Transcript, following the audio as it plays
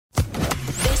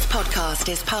podcast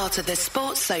is part of the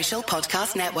Sports Social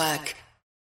Podcast Network.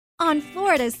 On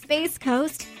Florida's Space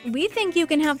Coast, we think you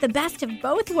can have the best of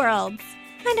both worlds.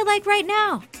 Kind of like right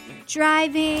now.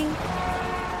 Driving,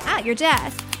 at your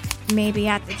desk, maybe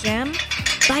at the gym,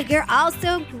 but you're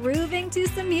also grooving to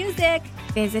some music.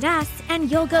 Visit us and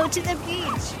you'll go to the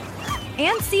beach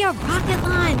and see a rocket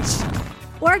launch.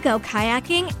 Or go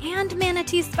kayaking and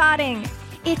manatee spotting.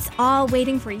 It's all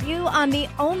waiting for you on the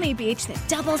only beach that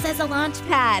doubles as a launch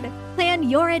pad. Plan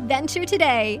your adventure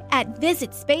today at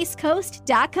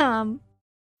visitspacecoast.com.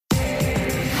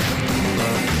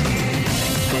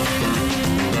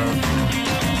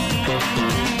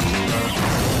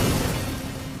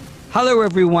 Hello,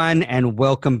 everyone, and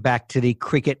welcome back to the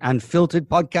Cricket Unfiltered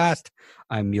podcast.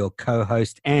 I'm your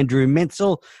co-host, Andrew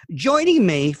Menzel. Joining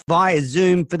me via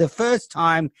Zoom for the first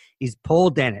time is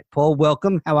Paul Dennett. Paul,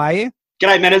 welcome. How are you?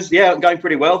 G'day, Manners. Yeah, I'm going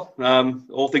pretty well.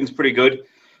 All things pretty good.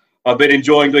 I've been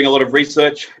enjoying doing a lot of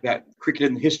research about cricket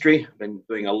and history. I've been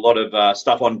doing a lot of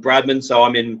stuff on Bradman, so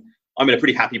I'm in a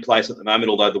pretty happy place at the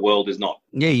moment, although the world is not.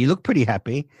 Yeah, you look pretty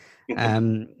happy.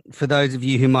 For those of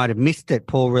you who might have missed it,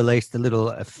 Paul released a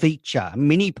little feature, a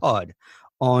mini-pod,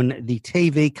 on the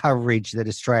TV coverage that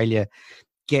Australia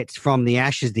gets from the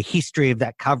Ashes, the history of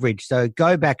that coverage. So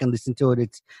go back and listen to it.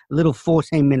 It's a little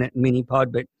 14-minute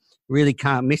mini-pod, but really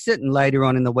can't miss it. And later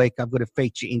on in the week, I've got a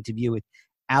feature interview with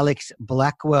Alex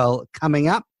Blackwell coming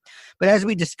up. But as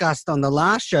we discussed on the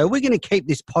last show, we're going to keep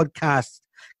this podcast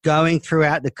going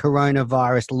throughout the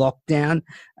coronavirus lockdown.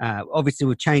 Obviously,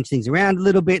 we've changed things around a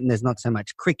little bit and there's not so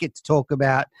much cricket to talk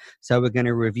about. So we're going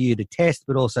to review the test,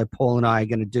 but also Paul and I are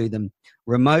going to do them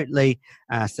remotely.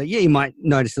 So you might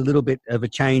notice a little bit of a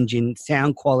change in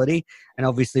sound quality. And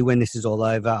obviously, when this is all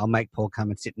over, I'll make Paul come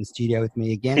and sit in the studio with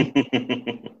me again.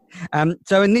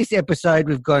 So in this episode,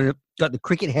 we've got the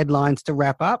cricket headlines to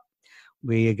wrap up.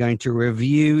 We are going to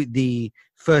review the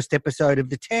first episode of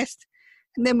the test,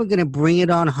 and then we're going to bring it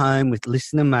on home with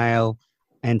listener mail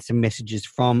and some messages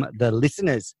from the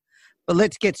listeners. But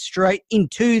let's get straight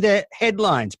into the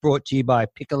headlines, brought to you by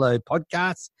Piccolo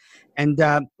Podcasts. And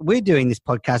we're doing this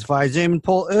podcast via Zoom. And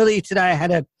Paul, earlier today I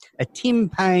had a Tim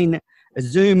Paine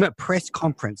Zoom press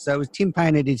conference. So it was Tim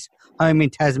Paine at his home in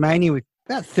Tasmania with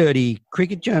about 30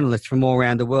 cricket journalists from all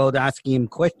around the world asking him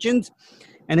questions.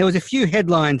 And there was a few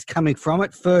headlines coming from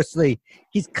it. Firstly,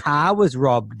 his car was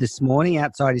robbed this morning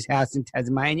outside his house in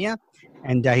Tasmania.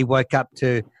 And he woke up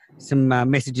to some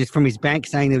messages from his bank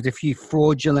saying there was a few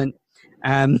fraudulent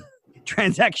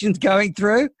transactions going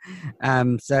through.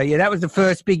 So, yeah, that was the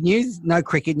first big news. No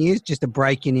cricket news, just a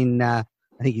break-in in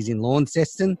I think he's in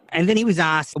Launceston. And then he was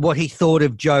asked what he thought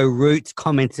of Joe Root's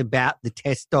comments about the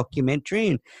test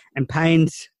documentary. And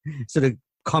Payne's sort of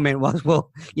comment was, well,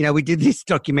 you know, we did this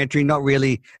documentary not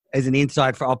really as an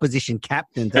insight for opposition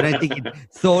captains. I don't think he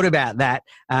thought about that.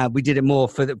 We did it more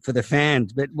for the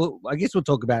fans. But I guess we'll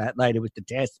talk about that later with the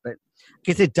test. But I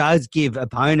guess it does give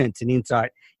opponents an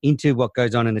insight into what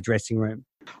goes on in the dressing room.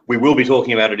 We will be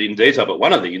talking about it in detail, but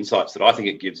one of the insights that I think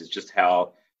it gives is just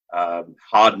how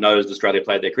hard-nosed Australia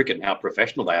played their cricket and how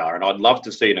professional they are. And I'd love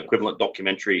to see an equivalent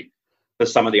documentary for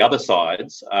some of the other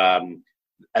sides. And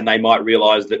they might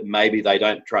realise that maybe they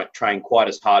don't train quite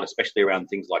as hard, especially around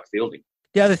things like fielding.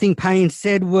 The other thing Paine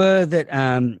said were that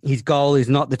his goal is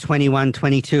not the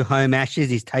 21-22 home Ashes.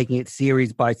 He's taking it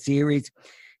series by series.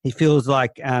 He feels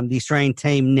like the Australian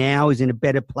team now is in a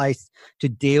better place to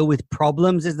deal with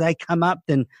problems as they come up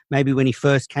than maybe when he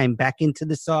first came back into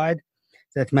the side.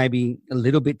 So that's maybe a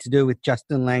little bit to do with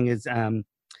Justin Langer's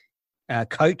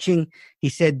coaching. He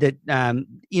said that,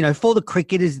 for the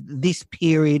cricketers, this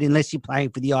period, unless you're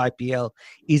playing for the IPL,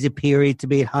 is a period to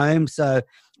be at home. So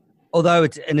although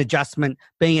it's an adjustment,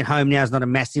 being at home now is not a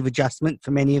massive adjustment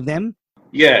for many of them.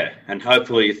 Yeah, and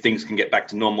hopefully things can get back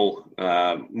to normal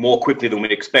more quickly than we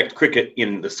expect. Cricket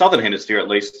in the Southern Hemisphere, at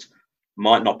least,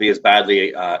 might not be as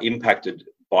badly impacted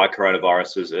by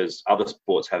coronaviruses as other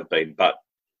sports have been. But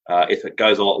if it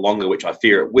goes a lot longer, which I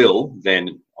fear it will,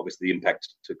 then obviously the impact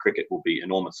to cricket will be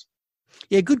enormous.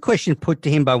 Yeah, good question put to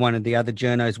him by one of the other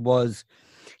journos was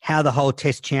how the whole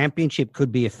Test Championship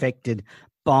could be affected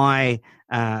by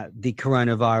the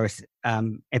coronavirus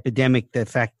epidemic. The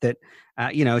fact that,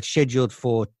 it's scheduled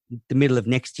for the middle of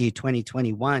next year,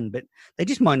 2021, but they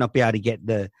just might not be able to get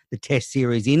the Test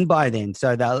series in by then.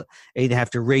 So they'll either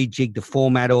have to rejig the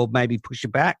format or maybe push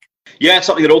it back. Yeah, it's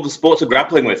something that all the sports are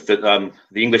grappling with, that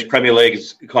the English Premier League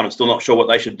is kind of still not sure what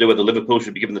they should do, whether Liverpool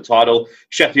should be given the title.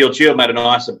 Sheffield Shield made a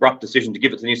nice, abrupt decision to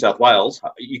give it to New South Wales.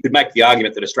 You could make the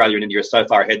argument that Australia and India are so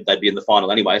far ahead, they'd be in the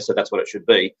final anyway, so that's what it should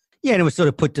be. Yeah, and it was sort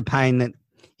of put to Paine that,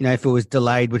 if it was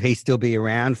delayed, would he still be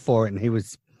around for it? And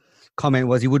comment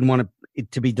was he wouldn't want to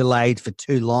it to be delayed for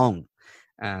too long.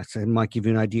 So it might give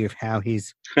you an idea of how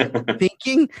he's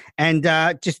thinking. And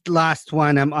just last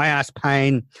one, I asked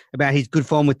Payne about his good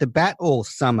form with the bat all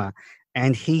summer.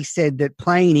 And he said that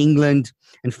playing in England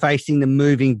and facing the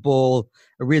moving ball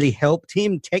really helped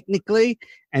him technically.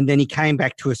 And then he came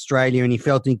back to Australia and he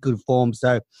felt in good form.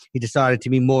 So he decided to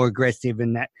be more aggressive,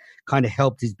 and that kind of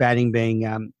helped his batting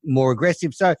being more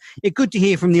aggressive. So it's good to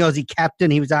hear from the Aussie captain.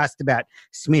 He was asked about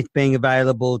Smith being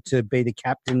available to be the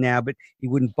captain now, but he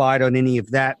wouldn't bite on any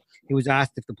of that. He was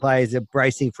asked if the players are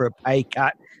bracing for a pay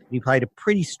cut. He played a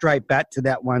pretty straight bat to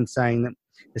that one, saying that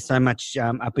there's so much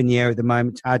up in the air at the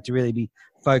moment. It's hard to really be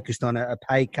focused on a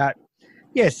pay cut.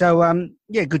 Yeah, so,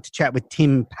 good to chat with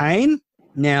Tim Payne.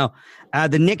 Now,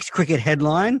 the next cricket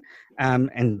headline,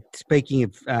 and speaking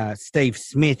of Steve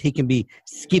Smith, he can be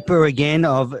skipper again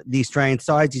of the Australian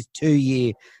sides. His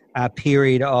 2-year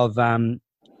period of, 1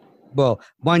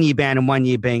 year ban and 1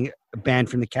 year being banned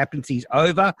from the captaincy is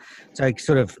over. So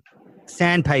sort of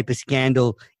sandpaper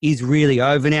scandal is really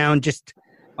over now. And just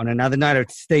on another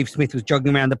note, Steve Smith was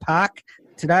jogging around the park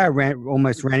today. I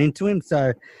almost ran into him.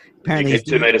 So apparently, you keep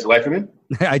 2 metres away from him?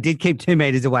 I did keep 2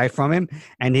 metres away from him.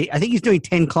 And I think he's doing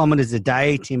 10 kilometres a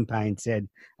day, Tim Payne said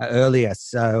earlier.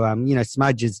 So,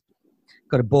 Smudge has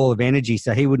got a ball of energy,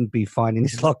 so he wouldn't be finding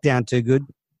this lockdown too good.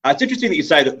 It's interesting that you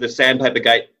say that the sandpaper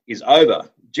gate is over.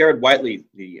 Jared Waitley,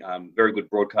 the very good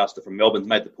broadcaster from Melbourne,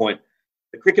 made the point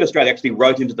that Cricket Australia actually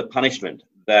wrote into the punishment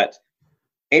that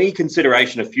any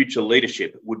consideration of future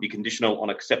leadership would be conditional on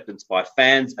acceptance by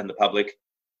fans and the public,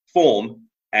 form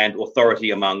and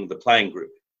authority among the playing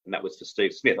group. And that was for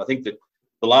Steve Smith. I think that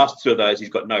the last 2 of those he's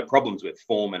got no problems with,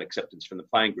 form and acceptance from the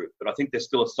playing group. But I think there's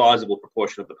still a sizable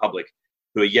proportion of the public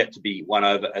who are yet to be won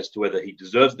over as to whether he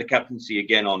deserves the captaincy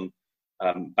again on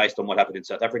based on what happened in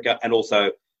South Africa. And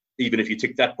also, even if you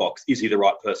tick that box, is he the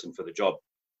right person for the job?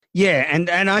 Yeah, and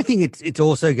I think it's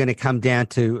also going to come down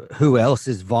to who else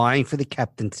is vying for the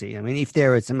captaincy. I mean, if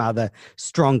there are some other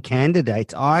strong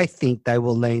candidates, I think they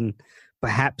will lean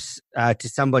perhaps to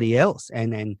somebody else,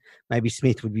 and maybe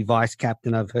Smith would be vice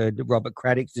captain. I've heard Robert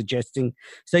Craddock suggesting.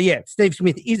 So, yeah, Steve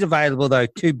Smith is available, though,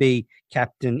 to be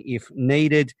captain if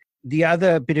needed. The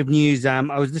other bit of news, I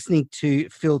was listening to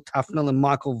Phil Tufnell and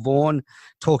Michael Vaughan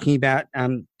talking about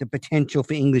the potential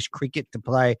for English cricket to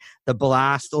play the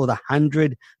Blast or the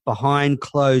 100 behind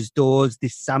closed doors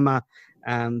this summer.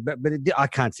 But I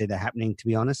can't see that happening, to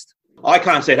be honest. I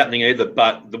can't see it happening either,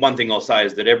 but the one thing I'll say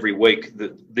is that every week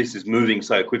that this is moving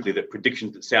so quickly that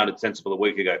predictions that sounded sensible a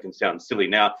week ago can sound silly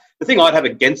now. The thing I'd have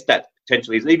against that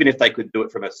potentially is even if they could do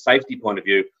it from a safety point of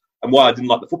view, and why I didn't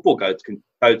like the football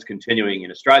codes continuing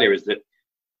in Australia is that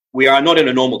we are not in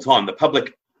a normal time. The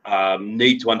public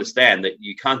need to understand that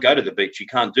you can't go to the beach, you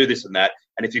can't do this and that.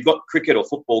 And if you've got cricket or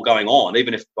football going on,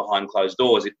 even if behind closed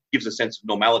doors, it gives a sense of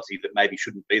normality that maybe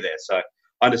shouldn't be there. So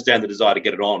I understand the desire to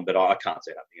get it on, but I can't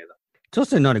see it happening either. It's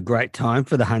also not a great time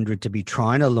for the 100 to be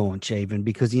trying to launch even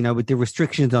because, with the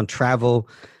restrictions on travel,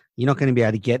 you're not going to be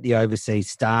able to get the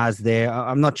overseas stars there.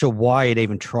 I'm not sure why you'd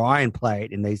even try and play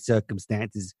it in these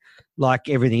circumstances. Like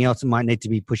everything else, it might need to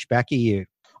be pushed back a year.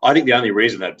 I think the only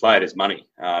reason they'd play it is money.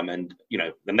 And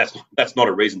that's not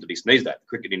a reason to be sneezed at.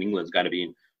 Cricket in England is going to be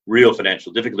in real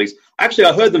financial difficulties. Actually,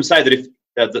 I heard them say that if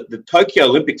the Tokyo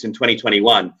Olympics in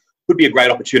 2021 could be a great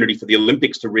opportunity for the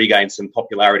Olympics to regain some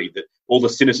popularity, that all the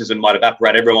cynicism might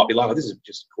evaporate. Everyone might be like, oh, this is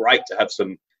just great to have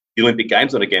the Olympic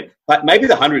Games on again. But maybe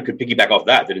the 100 could piggyback off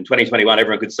that in 2021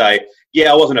 everyone could say,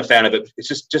 yeah, I wasn't a fan of it. It's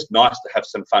just nice to have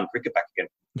some fun cricket back again.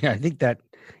 Yeah, I think that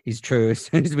is true. As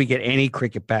soon as we get any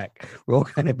cricket back, we're all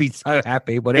going to be so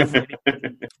happy, whatever.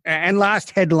 And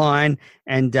last headline,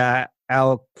 and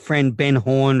our friend Ben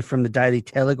Horn from the Daily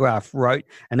Telegraph wrote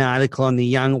an article on the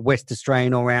young West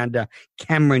Australian all-rounder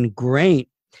Cameron Green.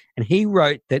 And he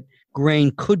wrote that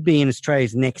Green could be in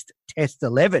Australia's next Test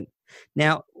 11.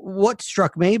 Now, what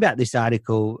struck me about this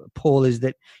article, Paul, is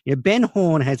that Ben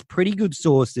Horn has pretty good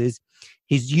sources.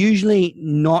 He's usually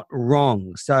not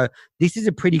wrong. So this is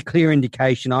a pretty clear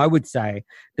indication, I would say,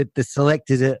 that the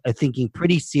selectors are thinking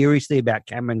pretty seriously about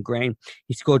Cameron Green.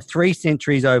 He scored 3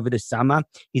 centuries over the summer.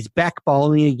 He's back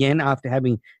bowling again after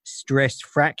having stress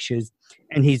fractures.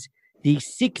 And he's the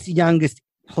 6th youngest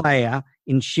player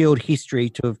in Shield history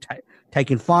to have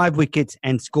taken 5 wickets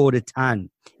and scored a ton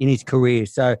in his career.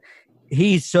 So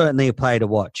he's certainly a player to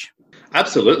watch.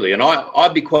 Absolutely, and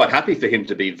I'd be quite happy for him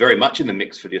to be very much in the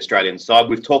mix for the Australian side.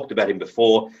 We've talked about him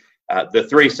before. The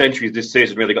 3 centuries this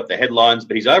season really got the headlines,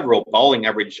 but his overall bowling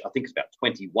average, I think, is about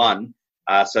 21.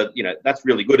 So, that's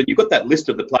really good. And you've got that list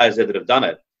of the players there that have done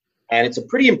it. And it's a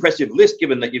pretty impressive list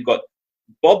given that you've got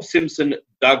Bob Simpson,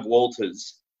 Doug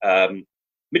Walters,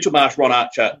 Mitchell Marsh, Ron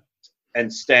Archer,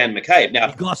 and Stan McCabe. Now,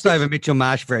 you glossed over Mitchell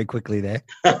Marsh very quickly there.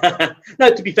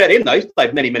 No, to be fair to him, though, he's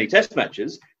played many, many Test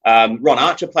matches. Ron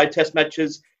Archer played Test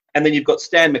matches. And then you've got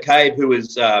Stan McCabe, who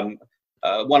is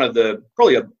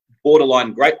probably a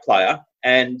borderline great player,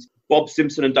 and Bob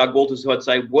Simpson and Doug Walters, who I'd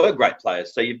say were great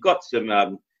players. So you've got some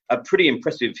a pretty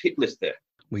impressive hit list there.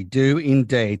 We do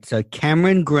indeed. So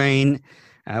Cameron Green,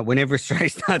 whenever Australia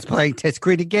starts playing Test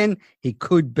cricket again, he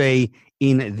could be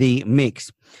in the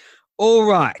mix. All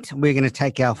right, we're going to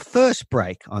take our first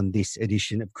break on this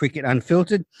edition of Cricket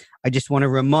Unfiltered. I just want to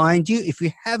remind you, if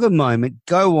you have a moment,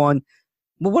 go on.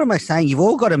 Well, what am I saying? You've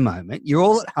all got a moment. You're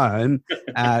all at home,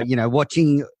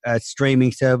 watching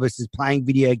streaming services, playing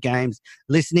video games,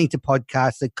 listening to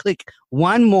podcasts. So click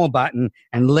one more button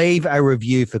and leave a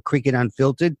review for Cricket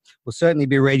Unfiltered. We'll certainly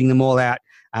be reading them all out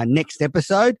next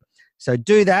episode. So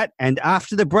do that. And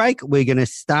after the break, we're going to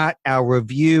start our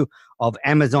review of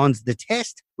Amazon's The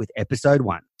Test with episode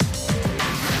 1.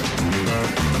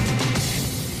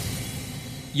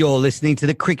 You're listening to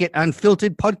the Cricket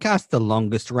Unfiltered podcast, the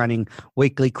longest running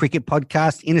weekly cricket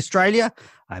podcast in Australia.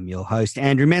 I'm your host,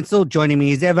 Andrew Mansell. Joining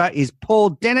me as ever is Paul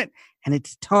Dennett, and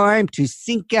it's time to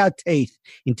sink our teeth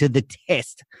into The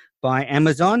Test by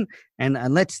Amazon. And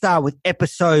let's start with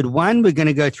episode 1. We're going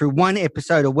to go through one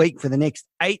episode a week for the next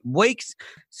 8 weeks.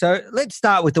 So let's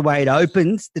start with the way it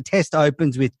opens. The Test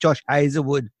opens with Josh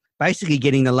Hazlewood basically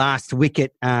getting the last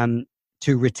wicket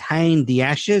to retain the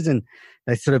Ashes, and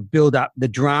they sort of build up the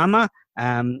drama.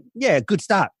 Good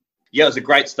start. Yeah, it was a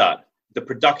great start. The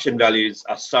production values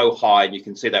are so high, and you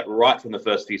can see that right from the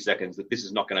first few seconds that this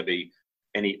is not going to be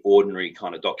any ordinary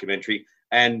kind of documentary.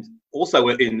 And also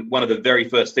in one of the very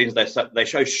first scenes, they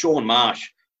show Shaun Marsh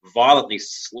violently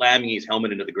slamming his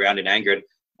helmet into the ground in anger. And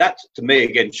that, to me,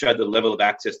 again, showed the level of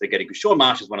access they're getting. Because Shaun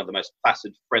Marsh is one of the most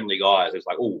placid, friendly guys. It's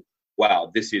like, oh,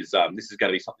 wow, this is going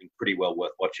to be something pretty well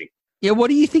worth watching. Yeah, what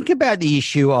do you think about the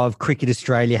issue of Cricket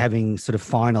Australia having sort of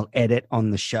final edit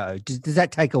on the show? Does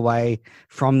that take away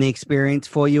from the experience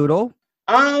for you at all?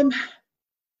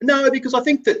 No, because I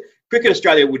think that Cricket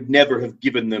Australia would never have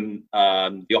given them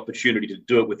the opportunity to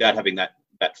do it without having that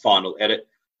final edit.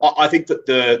 I think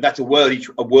that that's a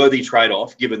worthy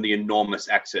trade-off given the enormous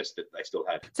access that they still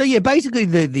had. So, yeah, basically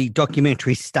the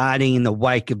documentary starting in the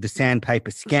wake of the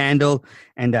sandpaper scandal,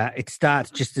 and it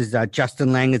starts just as Justin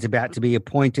Langer is about to be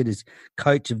appointed as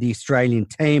coach of the Australian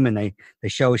team, and they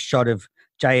show a shot of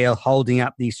JL holding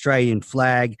up the Australian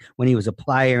flag when he was a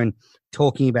player and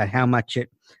talking about how much it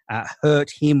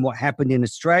hurt him what happened in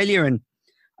Australia. And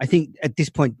I think at this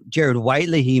point, Gerard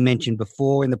Whateley, who you mentioned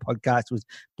before in the podcast, was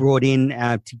brought in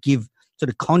to give sort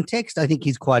of context. I think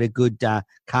he's quite a good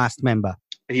cast member.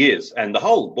 He is. And the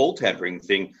whole ball tampering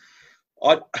thing,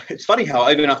 it's funny how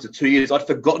even after 2 years, I'd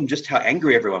forgotten just how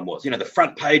angry everyone was. You know, the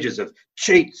front pages of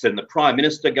cheats and the Prime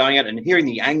Minister going out and hearing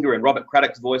the anger in Robert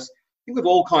Craddock's voice. I think we've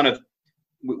all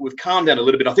we've calmed down a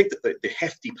little bit. I think that the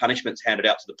hefty punishments handed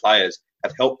out to the players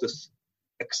have helped us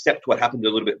accept what happened a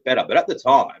little bit better. But at the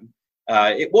time,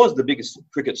 it was the biggest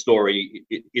cricket story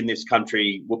in this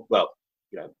country, well,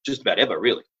 just about ever,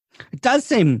 really. It does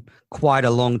seem quite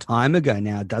a long time ago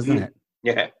now, doesn't it?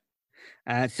 Yeah.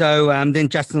 So then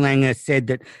Justin Langer said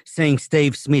that seeing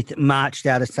Steve Smith marched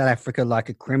out of South Africa like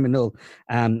a criminal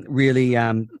really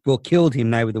killed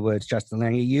him. They were the words Justin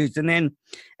Langer used. And then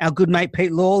our good mate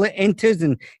Pete Lalor enters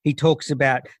and he talks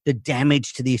about the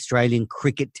damage to the Australian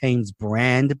cricket team's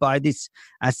brand by this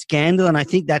scandal. And I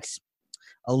think that's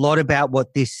a lot about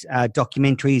what this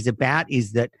documentary is about,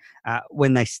 is that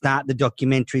when they start the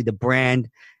documentary, the brand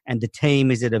and the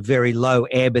team is at a very low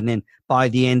ebb, and then by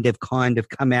the end they've kind of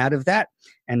come out of that,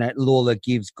 and that Lalor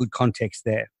gives good context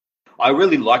there. I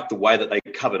really liked the way that they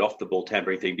covered off the ball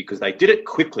tampering thing because they did it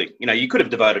quickly. You could have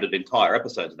devoted an entire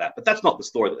episode to that, but that's not the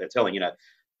story that they're telling. They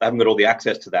haven't got all the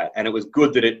access to that, and it was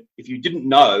good that if you didn't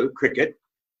know cricket,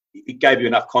 it gave you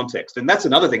enough context. And that's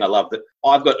another thing I love, that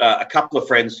I've got a couple of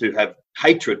friends who have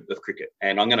hatred of cricket,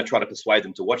 and I'm going to try to persuade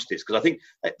them to watch this because I think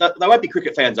they won't be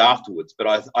cricket fans afterwards,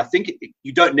 but I think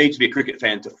you don't need to be a cricket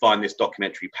fan to find this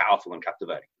documentary powerful and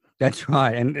captivating. That's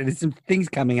right. And there's some things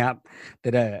coming up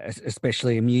that are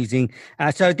especially amusing.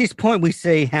 So at this point, we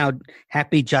see how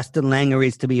happy Justin Langer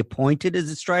is to be appointed as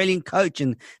Australian coach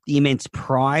and the immense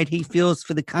pride he feels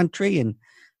for the country. And,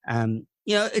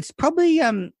 it's probably...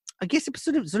 I guess it's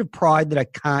sort of pride that I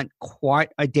can't quite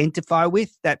identify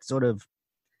with, that sort of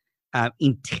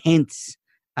intense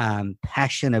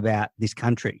passion about this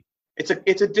country.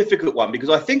 It's a difficult one because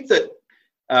I think that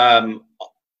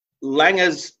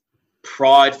Langer's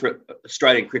pride for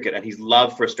Australian cricket and his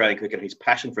love for Australian cricket and his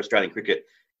passion for Australian cricket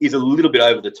is a little bit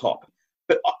over the top.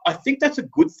 But I think that's a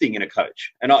good thing in a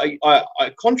coach. And I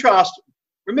contrast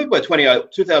remember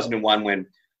 2001 when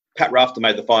Pat Rafter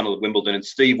made the final of Wimbledon and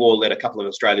Steve Waugh led a couple of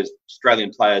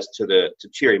Australian players to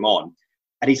cheer him on.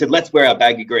 And he said, let's wear our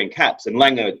baggy green caps. And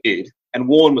Langer did. And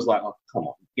Warne was like, oh, come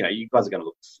on. You guys are going to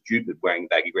look stupid wearing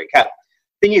baggy green cap.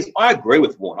 Thing is, I agree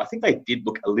with Warne. I think they did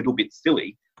look a little bit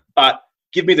silly. But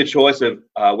give me the choice of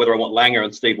whether I want Langer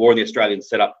and Steve Waugh in the Australian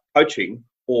setup coaching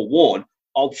or Warne.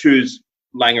 I'll choose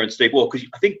Langer and Steve Waugh because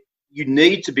I think you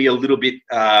need to be a little bit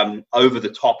over the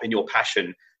top in your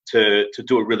passion to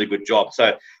do a really good job.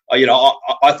 So,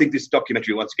 I think this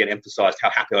documentary once again emphasised how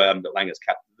happy I am that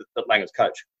Langer's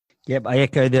coach. Yep, I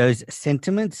echo those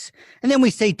sentiments. And then we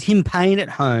see Tim Payne at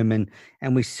home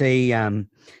and we see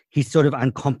his sort of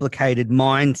uncomplicated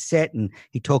mindset, and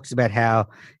he talks about how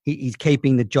he's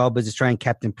keeping the job as Australian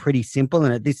captain pretty simple.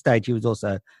 And at this stage, he was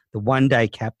also the one-day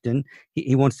captain.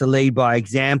 He wants to lead by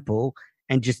example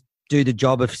and just do the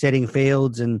job of setting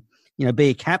fields and, be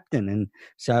a captain. And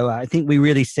so I think we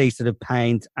really see sort of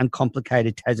Payne's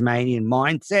uncomplicated Tasmanian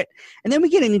mindset. And then we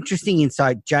get an interesting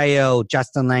insight. JL,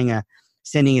 Justin Langer,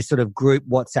 sending a sort of group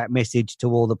WhatsApp message to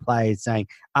all the players saying,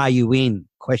 "Are you in?" ?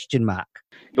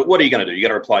 But what are you going to do? You got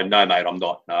to reply, "No, mate, I'm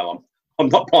not. No, I'm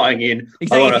not buying in."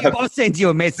 Exactly. If your boss sends you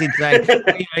a message saying,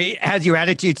 "How's your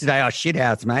attitude today?" "Oh, shit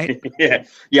house, mate."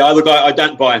 Yeah. Look, I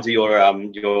don't buy into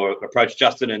your approach,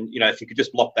 Justin. And if you could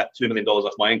just block that $2 million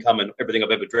off my income and everything I've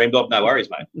ever dreamed of, no worries,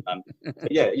 mate.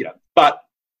 But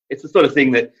it's the sort of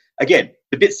thing that, again,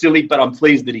 a bit silly, but I'm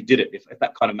pleased that he did it. If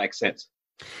that kind of makes sense.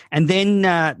 And then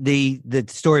the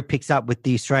story picks up with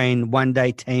the Australian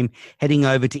one-day team heading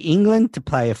over to England to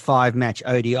play a 5-match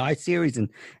ODI series, and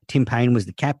Tim Payne was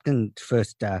the captain.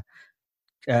 First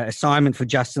assignment for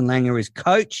Justin Langer as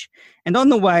coach. And on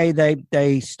the way,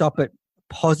 they stop at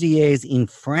Pozières in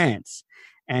France,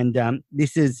 and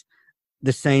this is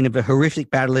the scene of a horrific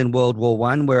battle in World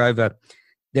War I, where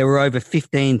there were over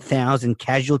 15,000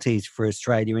 casualties for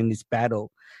Australia in this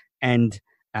battle, and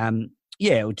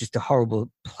it was just a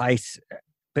horrible place,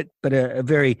 but a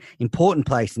very important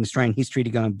place in Australian history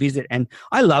to go and visit. And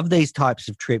I love these types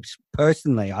of trips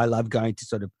personally. I love going to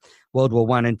sort of World War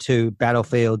I and II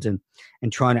battlefields and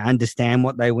trying to understand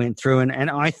what they went through. And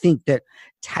I think that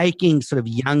taking sort of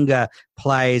younger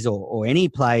players or any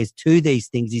players to these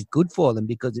things is good for them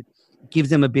because it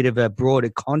gives them a bit of a broader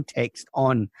context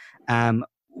on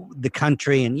the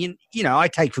country. And, I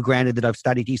take for granted that I've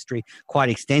studied history quite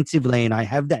extensively and I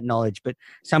have that knowledge, but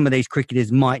some of these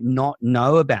cricketers might not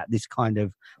know about this kind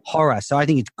of horror. So I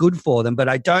think it's good for them, but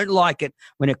I don't like it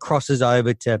when it crosses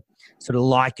over to sort of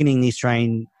likening the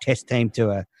Australian Test team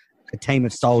to a team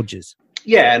of soldiers.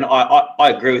 Yeah, and I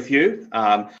agree with you.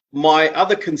 My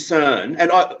other concern, and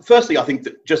firstly, I think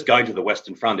that just going to the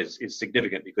Western Front is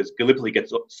significant because Gallipoli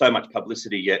gets so much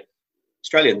publicity, yet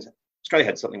Australia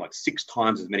had something like 6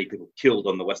 times as many people killed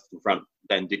on the Western Front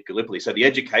than did Gallipoli. So the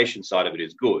education side of it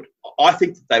is good. I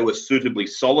think that they were suitably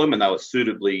solemn and they were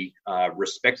suitably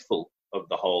respectful of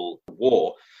the whole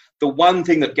war. The one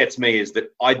thing that gets me is that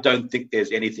I don't think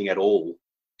there's anything at all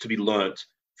to be learnt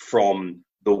from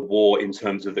the war in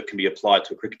terms of that can be applied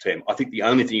to a cricket team. I think the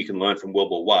only thing you can learn from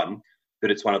World War I,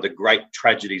 that it's one of the great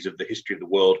tragedies of the history of the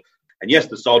world. And yes,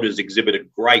 the soldiers exhibited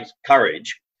great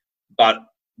courage, but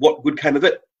what good came of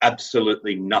it?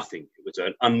 Absolutely nothing. It was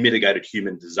an unmitigated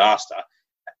human disaster.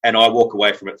 And I walk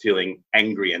away from it feeling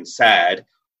angry and sad.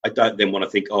 I don't then want to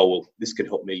think, oh, well, this can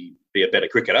help me be a better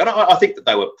cricketer. And I think that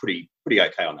they were pretty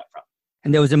okay on that front.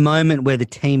 And there was a moment where the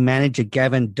team manager,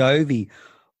 Gavin Dovey,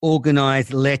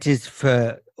 organised letters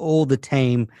for all the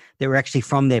team that were actually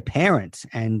from their parents.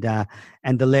 And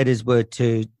the letters were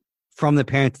from the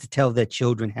parents to tell their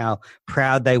children how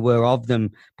proud they were of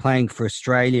them playing for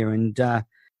Australia. And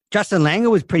Justin Langer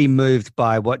was pretty moved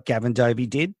by what Gavin Dovey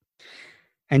did.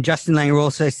 And Justin Langer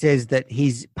also says that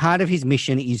part of his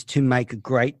mission is to make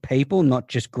great people, not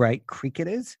just great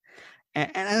cricketers. And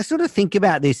I sort of think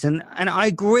about this, and I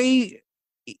agree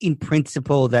in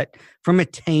principle that from a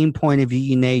team point of view,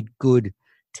 you need good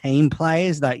team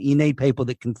players, that you need people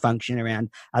that can function around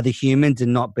other humans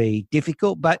and not be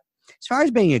difficult. But as far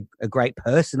as being a great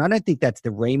person, I don't think that's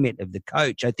the remit of the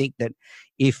coach. I think that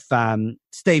if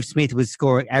Steve Smith was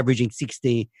averaging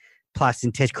 60 plus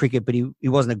in Test cricket, but he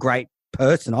wasn't a great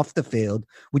person off the field,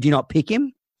 would you not pick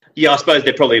him? Yeah, I suppose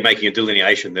they're probably making a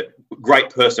delineation that great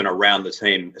person around the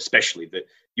team, especially that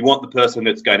you want the person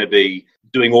that's going to be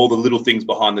doing all the little things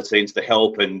behind the scenes to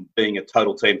help and being a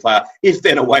total team player. If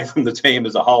then away from the team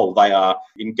as a whole, they are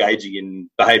engaging in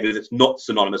behaviour that's not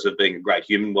synonymous with being a great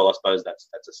human, well, I suppose that's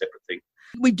a separate thing.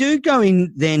 We do go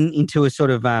into a sort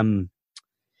of a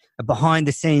behind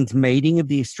the scenes meeting of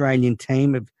the Australian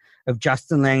team of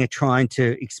Justin Langer trying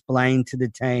to explain to the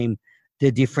team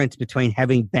the difference between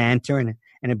having banter and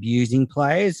abusing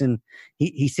players. And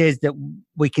he says that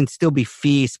we can still be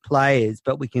fierce players,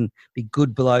 but we can be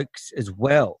good blokes as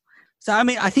well. So, I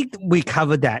mean, I think we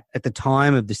covered that at the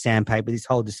time of the sandpaper, this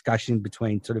whole discussion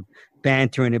between sort of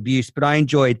banter and abuse, but I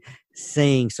enjoyed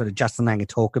seeing sort of Justin Langer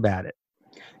talk about it.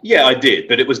 Yeah, I did,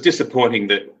 but it was disappointing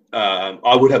that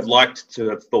I would have liked to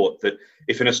have thought that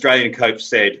if an Australian coach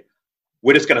said,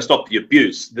 we're just going to stop the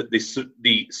abuse, that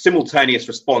the simultaneous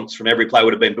response from every player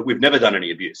would have been, but we've never done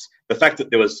any abuse. The fact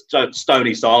that there was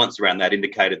stony silence around that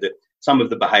indicated that some of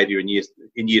the behaviour in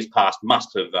years past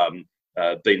must have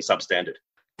been substandard.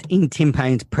 In Tim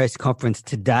Payne's press conference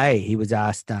today, he was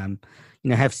asked,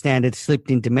 have standards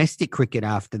slipped in domestic cricket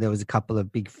after there was a couple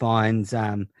of big fines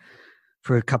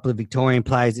for a couple of Victorian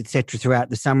players, etc., throughout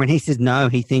the summer? And he says no,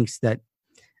 he thinks that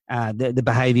the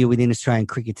behaviour within Australian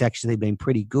cricket's actually been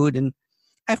pretty good. And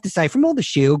I have to say, from all the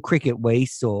Shield cricket we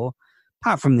saw,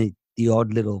 apart from the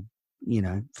odd little,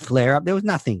 flare-up, there was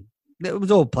nothing. It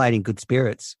was all played in good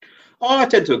spirits. Oh, I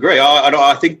tend to agree.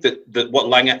 I think that what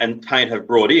Langer and Payne have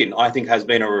brought in, I think, has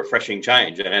been a refreshing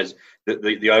change, and as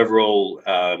the overall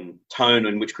tone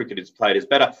in which cricket is played is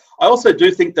better. I also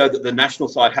do think, though, that the national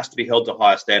side has to be held to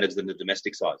higher standards than the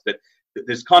domestic sides. That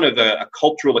there's kind of a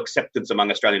cultural acceptance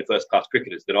among Australian first-class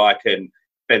cricketers that I can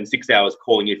spend 6 hours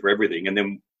calling you for everything, and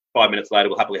then 5 minutes later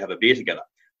we'll happily have a beer together.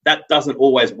 That doesn't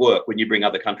always work when you bring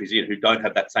other countries in who don't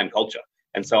have that same culture.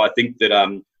 And so I think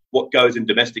that what goes in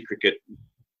domestic cricket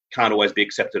can't always be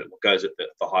accepted at what goes at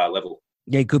the higher level.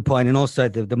 Yeah, good point. And also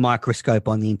the microscope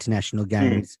on the international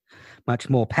game is much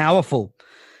more powerful.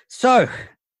 So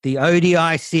the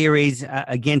ODI series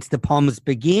against the Poms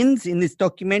begins in this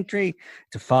documentary.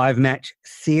 It's a 5-match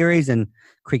series, and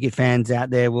cricket fans out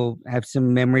there will have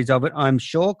some memories of it, I'm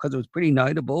sure, because it was pretty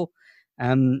notable.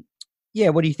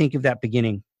 What do you think of that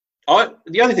beginning?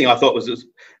 The only thing I thought was,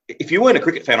 if you weren't a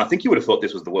cricket fan, I think you would have thought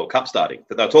this was the World Cup starting.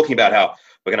 That they were talking about how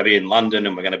we're going to be in London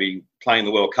and we're going to be playing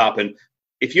the World Cup. And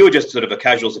if you were just sort of a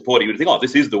casual supporter, you would think, oh,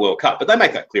 this is the World Cup. But they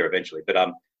make that clear eventually. But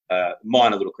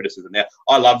minor little criticism there.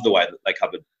 I love the way that they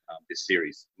covered this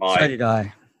series. So did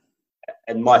I.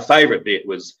 And my favourite bit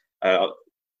was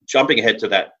jumping ahead to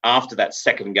that after that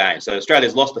second game. So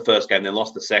Australia's lost the first game, then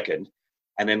lost the second.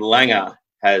 And then Langer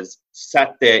has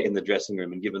sat there in the dressing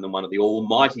room and given them one of the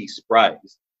almighty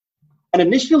sprays. And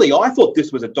initially, I thought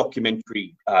this was a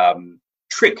documentary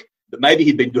trick, that maybe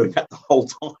he'd been doing that the whole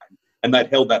time and they'd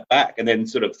held that back and then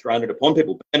sort of thrown it upon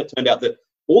people. But then it turned out that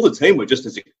all the team were just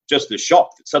as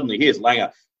shocked that suddenly here's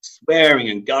Langer swearing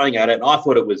and going at it. And I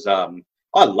thought it was,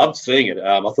 I loved seeing it.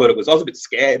 I was a bit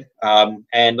scared,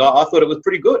 and I thought it was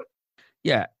pretty good.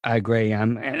 Yeah, I agree.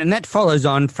 And that follows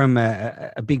on from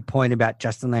a big point about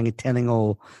Justin Langer telling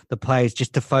all the players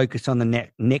just to focus on the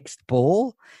next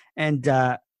ball. And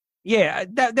that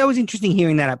was interesting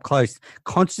hearing that up close.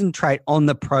 Concentrate on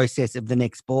the process of the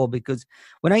next ball, because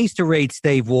when I used to read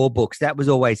Steve Waugh books, that was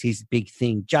always his big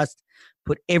thing. Just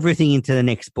put everything into the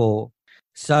next ball.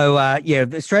 So,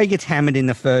 Australia gets hammered in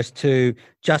the first two.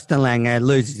 Justin Langer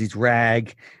loses his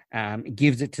rag,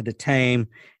 gives it to the team.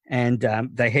 And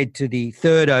they head to the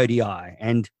third ODI.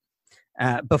 And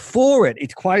before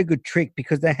it's quite a good trick,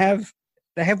 because they have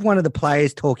one of the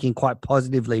players talking quite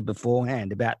positively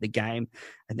beforehand about the game.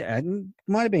 It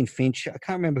might have been Finch. I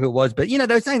can't remember who it was. But, they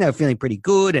were saying they were feeling pretty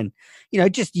good. And,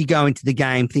 just you go into the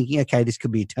game thinking, okay, this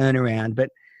could be a turnaround. But,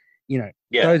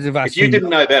 those of us... If you didn't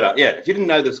know better, if you didn't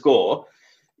know the score,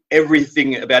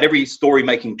 everything about every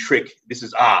story-making trick, this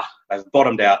is, they've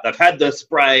bottomed out. They've had the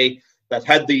spray... They've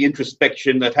had the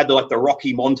introspection. They've had the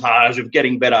Rocky montage of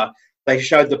getting better. They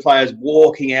showed the players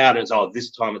walking out and it's,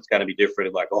 this time it's going to be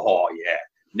different. Like,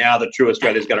 now the true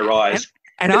Australia's going to rise.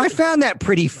 And I found that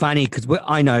pretty funny, because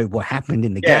I know what happened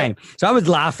in the game. So I was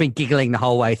laughing, giggling the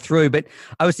whole way through. But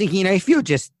I was thinking, if you're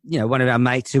just, one of our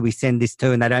mates who we send this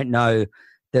to and they don't know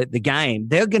the game,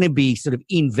 they're going to be sort of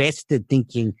invested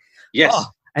thinking, yes.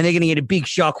 And they're going to get a big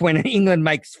shock when England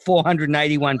makes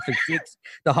 481 for 6,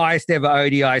 the highest ever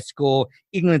ODI score,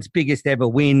 England's biggest ever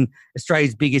win,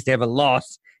 Australia's biggest ever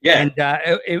loss. Yeah. And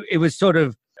it was sort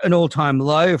of an all-time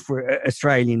low for an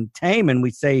Australian team. And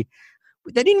we see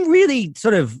they didn't really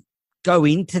sort of go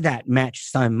into that match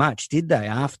so much, did they,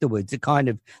 afterwards?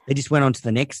 They just went on to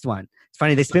the next one. It's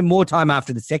funny, they spent more time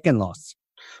after the second loss.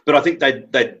 But I think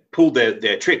they pulled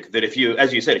their trick, that if you,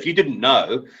 as you said, if you didn't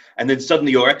know, and then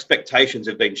suddenly your expectations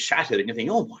have been shattered and you think,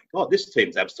 oh my God, this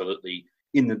team's absolutely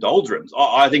in the doldrums.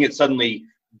 I think it suddenly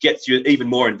gets you even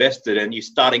more invested, and you're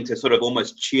starting to sort of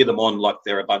almost cheer them on like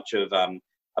they're a bunch of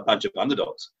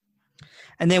underdogs.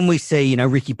 And then we see,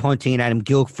 Ricky Ponting and Adam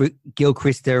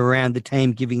Gilchrist are around the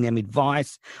team giving them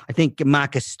advice. I think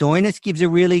Marcus Stoinis gives a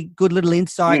really good little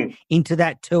insight into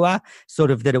that tour,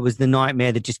 sort of that it was the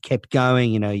nightmare that just kept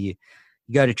going. You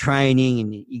go to training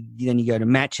and then you go to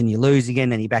match and you lose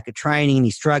again. Then you're back at training and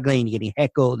you're struggling and you're getting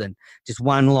heckled and just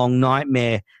one long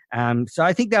nightmare. So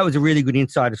I think that was a really good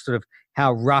insight of sort of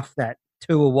how rough that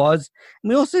tour was. And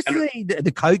we also see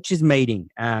the coaches meeting.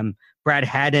 Brad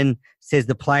Haddon says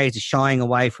the players are shying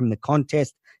away from the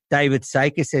contest. David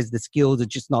Saker says the skills are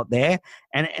just not there.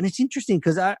 And it's interesting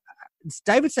because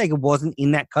David Saker wasn't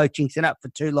in that coaching setup for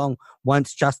too long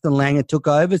once Justin Langer took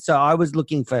over. So I was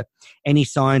looking for any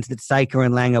signs that Saker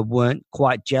and Langer weren't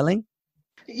quite gelling.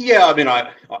 Yeah, I mean,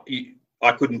 I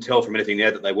couldn't tell from anything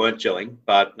there that they weren't gelling.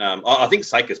 But I think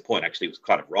Saker's point actually was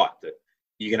kind of right, that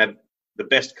you can have the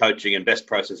best coaching and best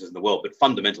processes in the world, but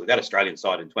fundamentally that Australian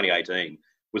side in 2018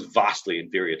 was vastly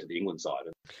inferior to the England side.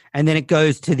 And then it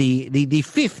goes to the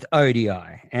fifth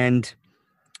ODI. And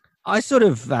I sort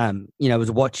of,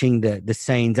 was watching the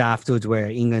scenes afterwards where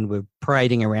England were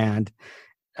parading around,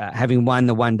 having won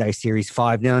the one-day series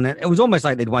 5-0. And it was almost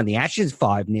like they'd won the Ashes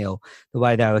 5-0, the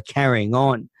way they were carrying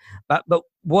on. But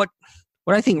what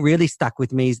I think really stuck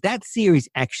with me is that series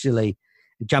actually,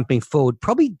 jumping forward,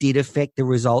 probably did affect the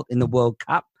result in the World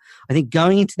Cup. I think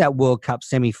going into that World Cup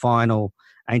semi-final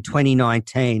in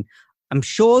 2019, I'm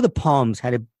sure the Poms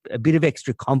had a bit of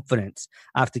extra confidence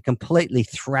after completely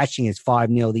thrashing us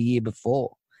 5-0 the year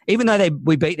before. Even though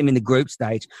we beat them in the group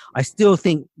stage, I still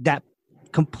think that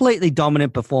completely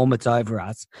dominant performance over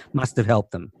us must have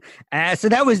helped them. So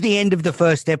that was the end of the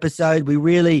first episode. We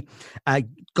really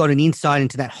got an insight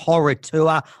into that horror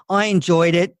tour. I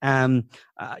enjoyed it. I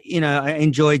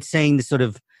enjoyed seeing the sort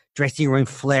of dressing room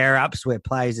flare-ups where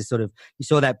players are sort of, you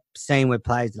saw that scene where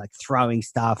players are like throwing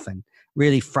stuff and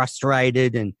really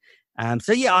frustrated. And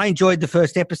I enjoyed the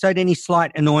first episode. Any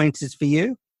slight annoyances for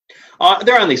you?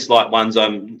 There are only slight ones,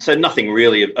 so nothing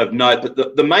really of note.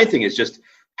 But the main thing is just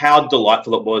how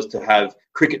delightful it was to have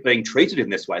cricket being treated in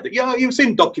this way. That you've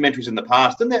seen documentaries in the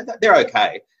past, and they're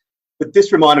okay. But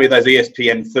this reminded me of those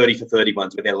ESPN 30 for 30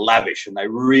 ones where they're lavish and they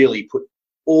really put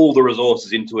all the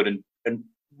resources into it and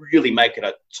really make it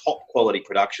a top quality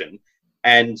production.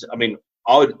 And I mean,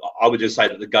 I would just say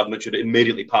that the government should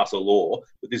immediately pass a law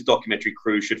that this documentary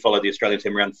crew should follow the Australian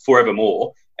team around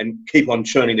forevermore and keep on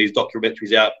churning these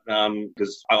documentaries out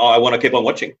because I want to keep on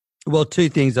watching. Well, two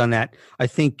things on that. I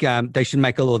think they should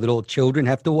make a law that all children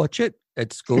have to watch it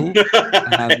at school.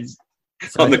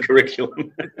 On the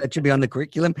curriculum. That should be on the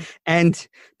curriculum. And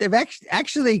they've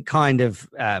actually kind of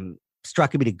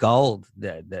struck a bit of gold,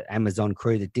 the Amazon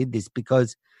crew that did this,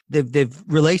 because they've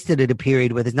released it at a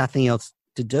period where there's nothing else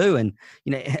to do. And,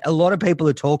 a lot of people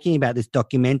are talking about this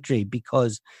documentary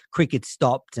because cricket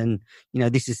stopped and,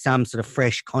 this is some sort of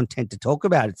fresh content to talk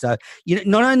about it. So,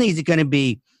 not only is it going to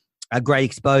be a great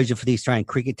exposure for the Australian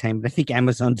cricket team, but I think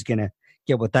Amazon's going to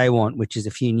get what they want, which is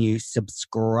a few new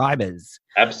subscribers.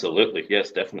 Absolutely. Yes,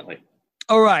 definitely.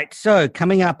 All right. So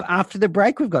coming up after the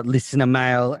break, we've got listener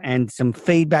mail and some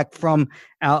feedback from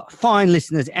our fine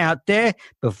listeners out there.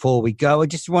 Before we go, I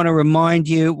just want to remind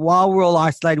you, while we're all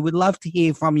isolated, we'd love to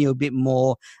hear from you a bit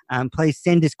more. Please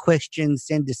send us questions,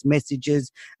 send us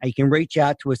messages. You can reach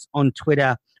out to us on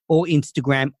Twitter or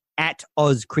Instagram at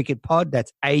AusCricketPod.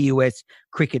 That's AUS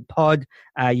Cricket Pod.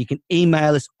 You can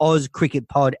email us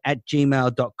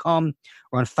auscricketpod@gmail.com.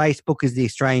 We're on Facebook as the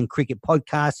Australian Cricket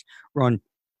Podcast. We're on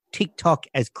TikTok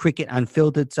as Cricket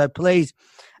Unfiltered. So please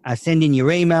send in your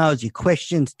emails, your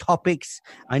questions, topics.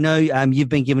 I know you've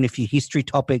been given a few history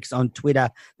topics on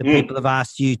Twitter that people have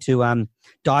asked you to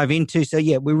dive into. So,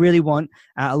 yeah, we really want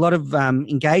a lot of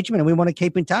engagement, and we want to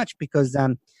keep in touch because,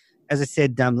 as I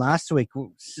said last week,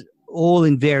 all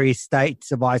in various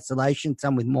states of isolation,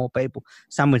 some with more people,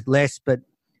 some with less. But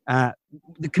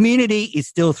the community is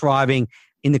still thriving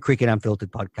in the Cricket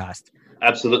Unfiltered podcast.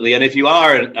 Absolutely. And if you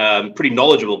are pretty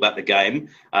knowledgeable about the game,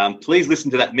 please listen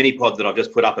to that mini pod that I've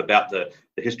just put up about the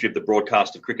history of the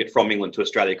broadcast of cricket from England to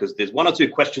Australia, because there's one or two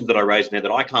questions that I raised in there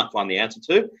that I can't find the answer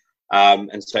to.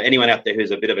 And so anyone out there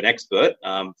who's a bit of an expert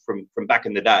from back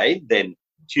in the day, then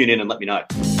tune in and let me know.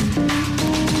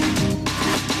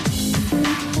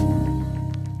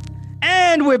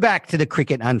 And we're back to the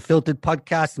Cricket Unfiltered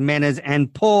podcast. Manners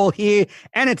and Paul here,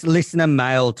 and it's listener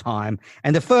mail time.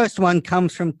 And the first one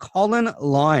comes from Colin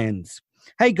Lyons.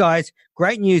 Hey guys,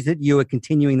 great news that you are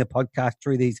continuing the podcast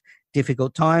through these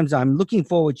difficult times. I'm looking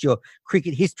forward to your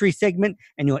cricket history segment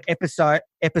and your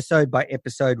episode by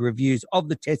episode reviews of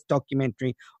the Test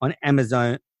documentary on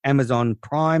Amazon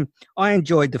Prime. I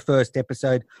enjoyed the first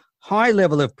episode. high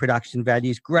level of production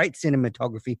values, great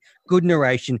cinematography, good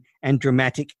narration, and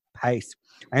dramatic pace.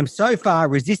 I am so far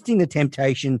resisting the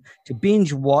temptation to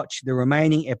binge watch the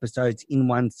remaining episodes in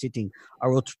one sitting. I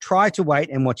will try to wait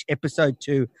and watch episode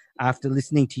 2 after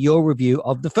listening to your review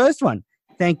of the first one.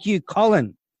 Thank you,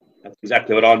 Colin. That's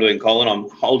exactly what I'm doing, Colin. I'm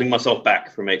holding myself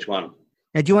back from each one.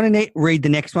 Now, do you want to read the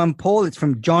next one, Paul? It's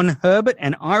from John Herbert,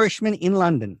 an Irishman in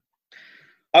London.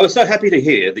 I was so happy to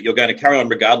hear that you're going to carry on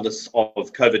regardless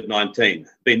of COVID-19.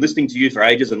 Been listening to you for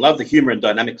ages and love the humour and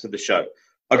dynamics of the show.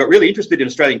 I got really interested in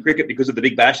Australian cricket because of the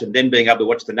Big Bash and then being able to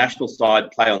watch the national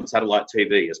side play on satellite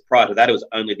TV, as prior to that it was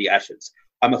only the Ashes.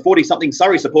 I'm a 40-something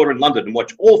Surrey supporter in London and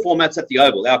watch all formats at the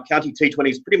Oval. Our county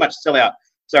T20s pretty much sell out,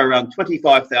 so around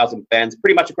 25,000 fans,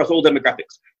 pretty much across all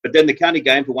demographics. But then the county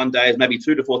game for one day is maybe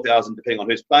 2,000 to 4,000, depending on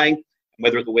who's playing, and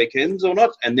whether at the weekends or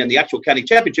not. And then the actual county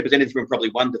championship is anything from probably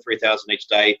 1,000 to 3,000 each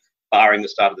day, barring the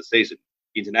start of the season.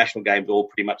 The international games all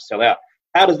pretty much sell out.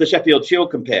 How does the Sheffield Shield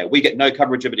compare? We get no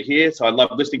coverage of it here, so I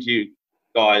love listening to you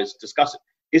guys discuss it.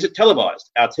 Is it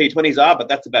televised? Our T20s are, but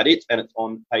that's about it, and it's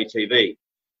on pay TV.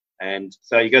 And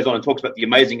so he goes on and talks about the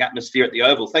amazing atmosphere at the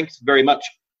Oval. Thanks very much,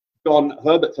 John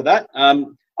Herbert, for that.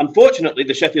 Unfortunately,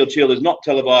 the Sheffield Shield is not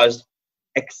televised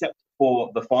except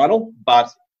for the final,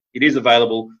 but it is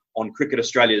available on Cricket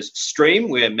Australia's stream,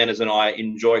 where Menas and I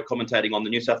enjoy commentating on the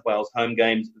New South Wales home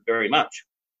games very much.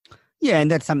 Yeah,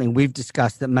 and that's something we've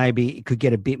discussed, that maybe it could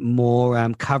get a bit more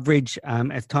coverage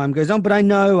as time goes on. But I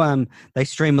know they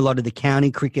stream a lot of the county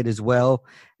cricket as well.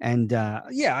 And,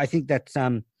 I think that's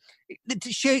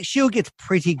Shield gets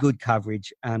pretty good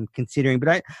coverage considering.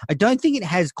 But I don't think it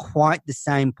has quite the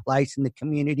same place in the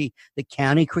community that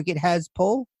county cricket has,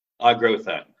 Paul. I agree with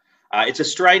that. It's a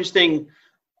strange thing.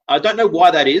 I don't know why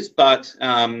that is, but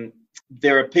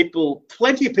there are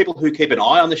plenty of people who keep an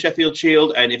eye on the Sheffield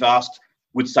Shield and if asked,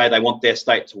 would say they want their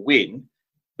state to win.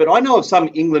 But I know of some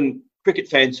England cricket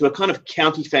fans who are kind of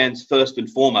county fans first and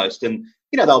foremost. And,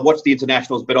 they'll watch the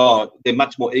internationals, but they're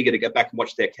much more eager to get back and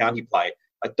watch their county play.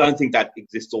 I don't think that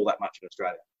exists all that much in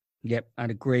Australia. Yep,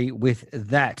 I'd agree with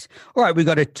that. All right, we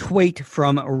got a tweet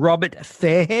from Robert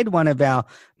Fairhead, one of our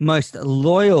most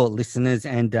loyal listeners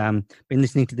and been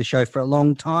listening to the show for a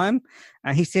long time.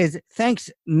 He says, thanks,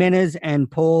 Menas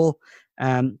and Paul.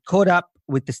 Caught up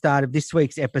with the start of this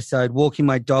week's episode, walking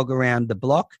my dog around the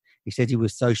block. He said he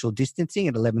was social distancing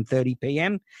at 11:30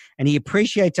 p.m. and he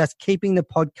appreciates us keeping the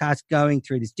podcast going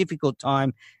through this difficult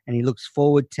time, and he looks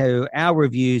forward to our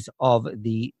reviews of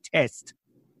the test.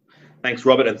 Thanks,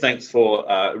 Robert, and thanks for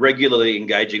regularly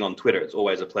engaging on Twitter. It's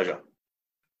always a pleasure.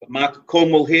 Mark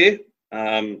Cornwall here.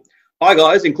 Hi,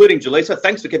 guys, including Jaleesa.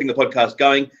 Thanks for keeping the podcast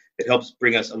going. It helps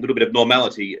bring us a little bit of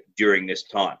normality during this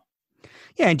time.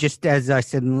 Yeah, and just as I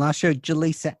said in the last show,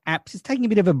 Jaleesa Apps is taking a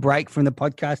bit of a break from the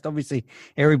podcast. Obviously,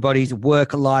 everybody's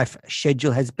work-life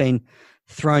schedule has been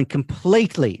thrown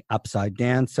completely upside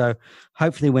down. So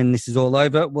hopefully when this is all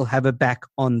over, we'll have her back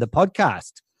on the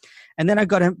podcast. And then I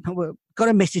got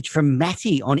a message from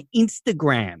Matty on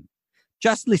Instagram.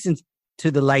 Just listened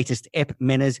to the latest Ep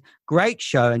Menas. Great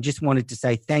show, and just wanted to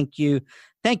say thank you.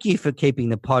 Thank you for keeping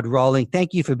the pod rolling.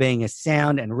 Thank you for being a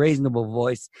sound and reasonable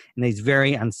voice in these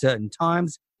very uncertain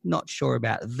times. Not sure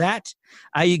about that.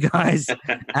 You guys,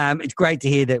 it's great to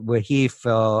hear that we're here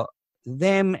for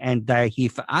them and they're here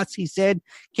for us, he said.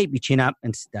 Keep your chin up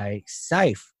and stay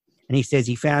safe. And he says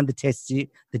he found the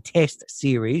test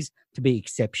series to be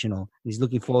exceptional. He's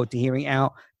looking forward to hearing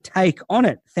our take on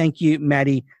it. Thank you,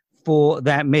 Maddie, for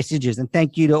that messages. And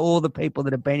thank you to all the people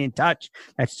that have been in touch.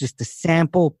 That's just a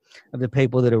sample of the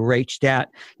people that have reached out.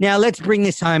 Now, let's bring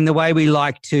this home the way we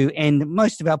like to end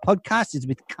most of our podcasts is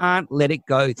with Can't Let It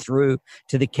Go Through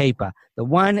to the Keeper. The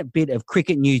one bit of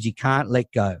cricket news you can't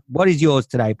let go. What is yours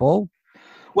today, Paul?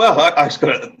 Well, I just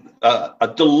got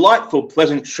a delightful,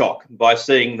 pleasant shock by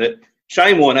seeing that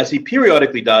Shane Warne, as he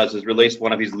periodically does, has released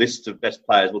one of his lists of best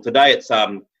players. Well, today it's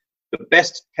the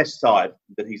best test side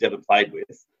that he's ever played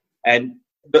with. And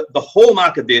the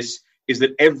hallmark of this is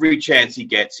that every chance he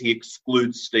gets, he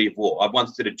excludes Steve Waugh. I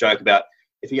once did a joke about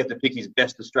if he had to pick his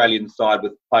best Australian side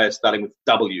with players starting with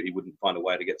W, he wouldn't find a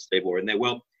way to get Steve Waugh in there.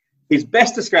 Well, his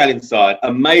best Australian side,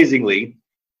 amazingly,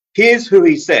 here's who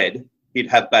he said he'd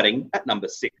have batting at number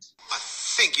 6. I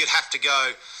think you'd have to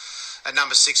go at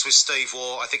number 6 with Steve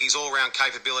Waugh. I think his all-round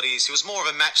capabilities. He was more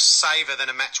of a match saver than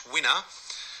a match winner.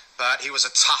 But he was a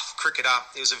tough cricketer.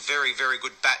 He was a very, very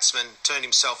good batsman, turned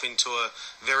himself into a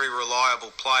very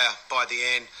reliable player by the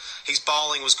end. His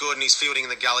bowling was good and his fielding in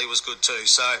the gully was good too.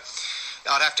 So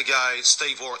I'd have to go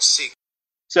Steve Waugh at 6.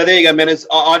 So there you go, Menas.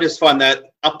 I just find that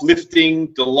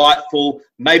uplifting, delightful.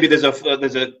 Maybe there's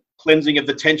a cleansing of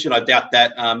the tension. I doubt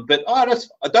that. But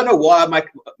I don't know why it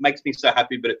makes me so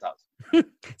happy, but it does.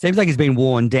 Seems like he's been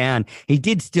worn down. He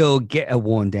did still get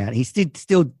worn down. He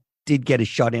still did get a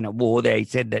shot in at War there. He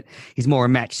said that he's more a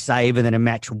match saver than a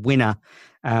match winner.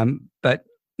 But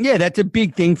yeah, that's a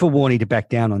big thing for Warney to back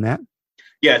down on that.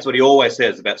 Yeah, it's what he always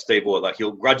says about Steve Waugh. Like,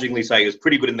 he'll grudgingly say he was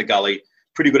pretty good in the gully,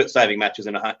 pretty good at saving matches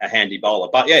and a handy bowler.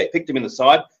 But yeah, he picked him in the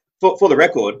side. For the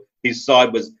record, his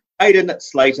side was Hayden,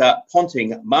 Slater,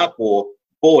 Ponting, Mark Waugh,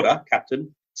 Border,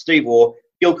 captain, Steve Waugh,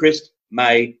 Gilchrist,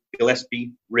 May,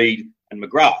 Gillespie, Reid and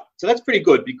McGrath. So that's pretty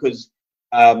good because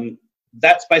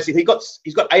that's basically,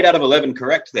 he's got 8 out of 11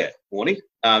 correct there, Warney.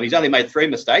 He's only made 3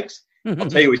 mistakes. I'll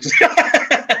tell you which.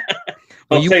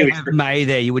 Well, you wouldn't have May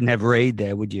there. You wouldn't have Reid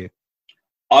there, would you?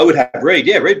 I would have Reid.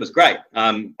 Yeah, Reid was great.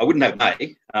 I wouldn't have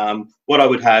May. What I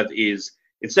would have is,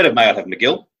 instead of May, I'd have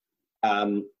McGill.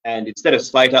 And instead of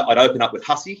Slater, I'd open up with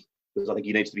Hussey, because I think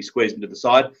he needs to be squeezed into the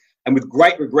side. And with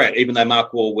great regret, even though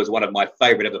Mark Waugh was one of my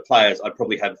favourite ever players, I'd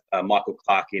probably have Michael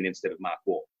Clarke in instead of Mark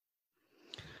Waugh.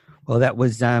 Well, that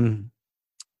was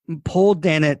Paul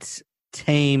Dennett's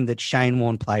team that Shane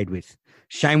Warne played with.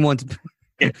 Shane Warne's...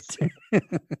 Yes.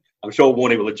 I'm sure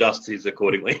Warney will adjust his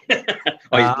accordingly.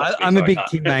 I'm a big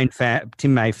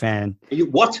Tim May fan.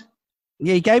 What?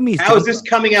 Yeah, he gave me his How jumper. is this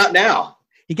coming out now?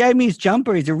 He gave me his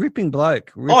jumper. He's a ripping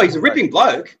bloke. He's a ripping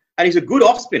bloke, and he's a good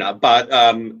off spinner, but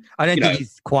I don't think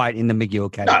he's quite in the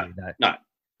McGill category, though. No.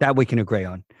 That we can agree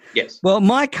on. Yes. Well,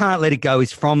 my Can't Let It Go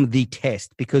is from the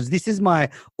Test, because this is my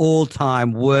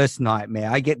all-time worst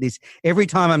nightmare. I get this every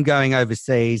time I'm going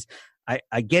overseas.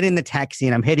 I get in the taxi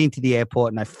and I'm heading to the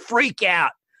airport and I freak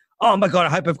out. Oh, my God, I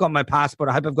hope I've got my passport.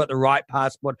 I hope I've got the right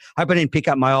passport. I hope I didn't pick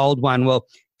up my old one. Well,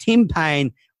 Tim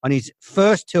Payne, on his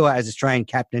first tour as Australian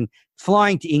captain,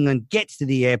 flying to England, gets to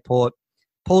the airport,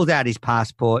 pulls out his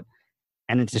passport,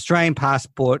 and it's Australian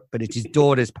passport, but it's his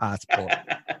daughter's passport.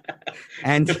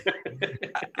 And,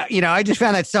 I just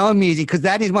found that so amusing because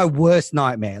that is my worst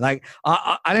nightmare. Like,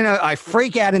 I don't know, I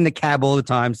freak out in the cab all the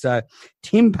time. So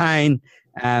Tim Payne...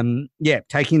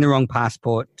 taking the wrong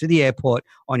passport to the airport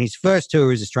on his first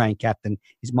tour as Australian captain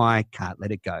is my Can't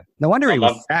Let It Go. No wonder he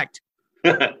was sacked.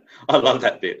 I love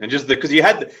that bit, and just because he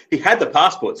had the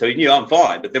passport, so he knew I'm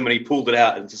fine. But then when he pulled it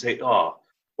out and to say, "Oh,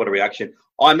 what a reaction!"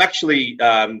 I'm actually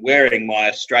wearing my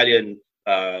Australian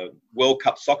World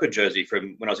Cup soccer jersey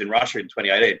from when I was in Russia in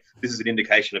 2018. This is an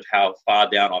indication of how far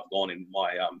down I've gone in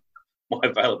my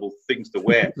available things to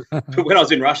wear. But when I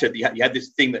was in Russia, you had this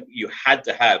thing that you had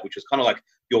to have, which was kind of like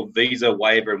your visa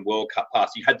waiver and World Cup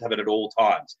pass. You had to have it at all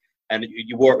times, and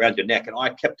you wore it around your neck. And I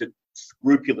kept it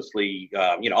scrupulously.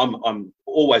 I'm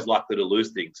always likely to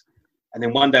lose things. And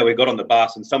then one day we got on the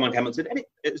bus, and someone came and said, "Hey,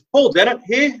 is Paul Dennett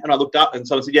here?" And I looked up, and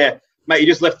someone said, "Yeah, mate, you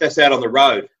just left us out on the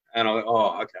road." And I went,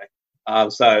 "Oh, okay."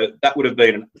 So that would have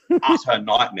been an utter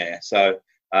nightmare. So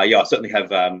I certainly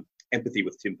have empathy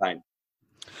with Tim Payne.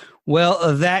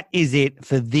 Well, that is it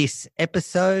for this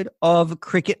episode of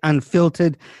Cricket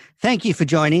Unfiltered. Thank you for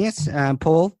joining us,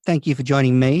 Paul. Thank you for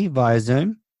joining me via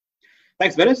Zoom.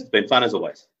 Thanks, Dennis. It's been fun as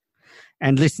always.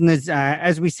 And listeners,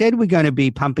 as we said, we're going to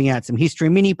be pumping out some history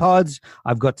mini pods.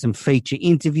 I've got some feature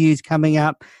interviews coming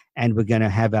up, and we're going to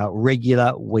have our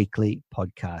regular weekly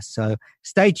podcast. So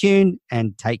stay tuned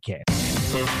and take care.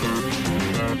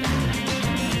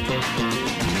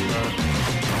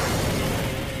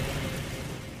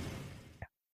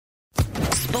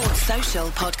 Sports Social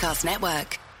Podcast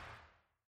Network.